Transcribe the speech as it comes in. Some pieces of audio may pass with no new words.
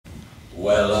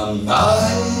Well, am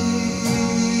I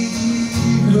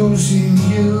losing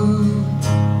you?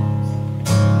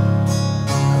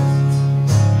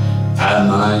 Are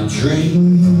my dreams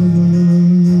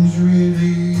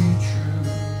really true?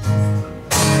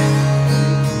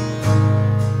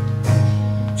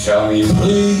 Tell me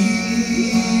please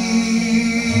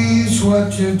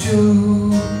what to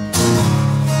do,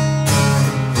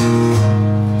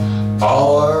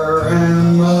 or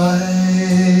am I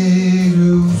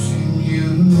losing you?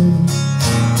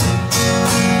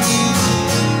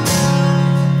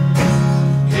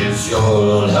 Is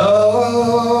your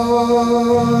love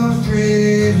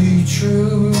really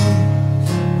true,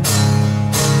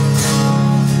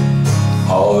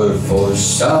 or for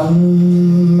somebody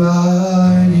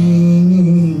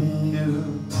new?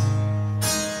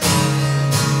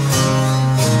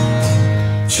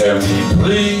 Tell me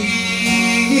please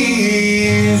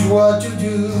what to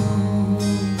do,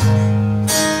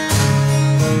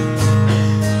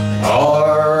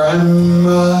 or am I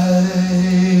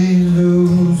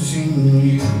losing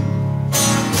you?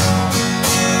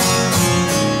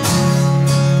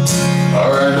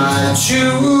 Or am I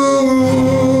too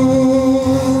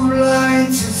blind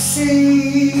to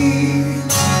see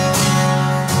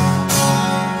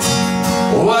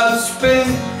what's been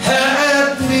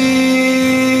happening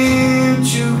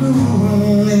to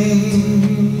me?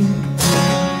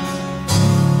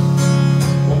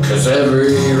 'Cause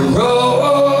every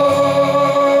road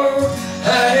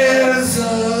has a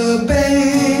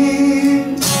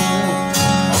bend.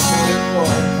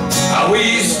 Are we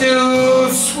still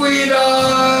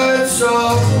sweethearts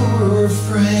or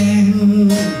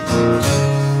friends?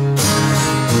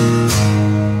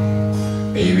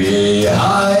 Baby,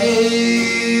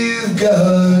 I've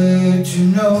got to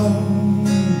know.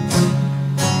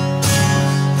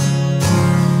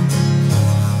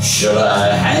 Should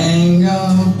I hang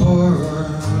up or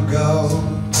go?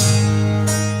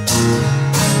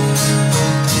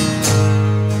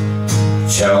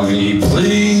 Tell me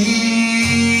please,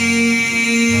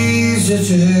 is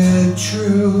it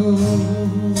true?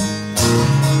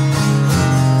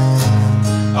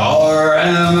 Or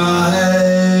am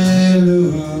I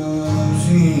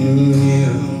losing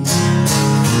you?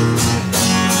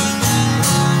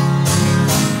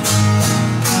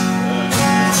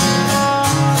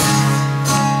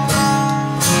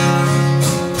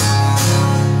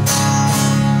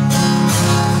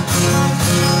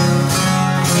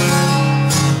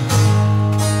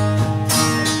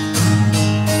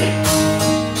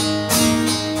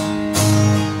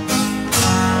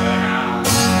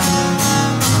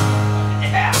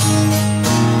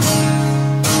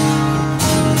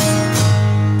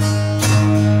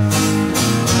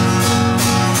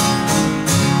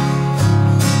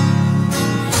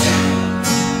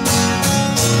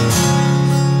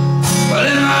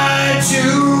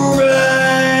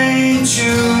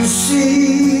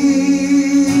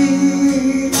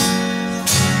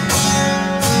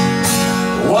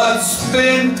 What's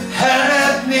been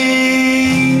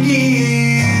happening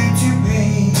here to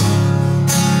me?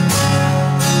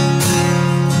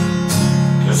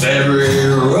 'Cause every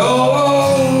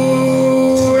road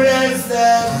has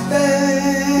that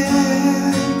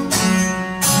bend.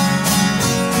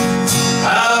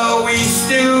 Are we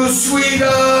still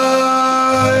sweethearts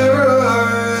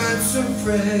or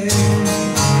friends?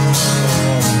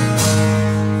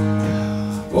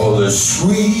 Oh, the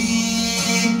sweet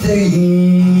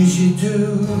things you do,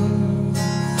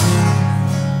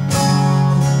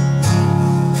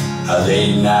 are they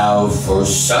now for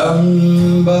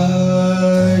somebody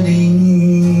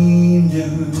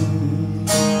new?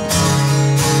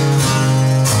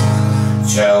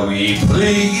 Tell me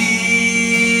please,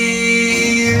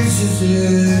 is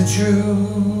it true?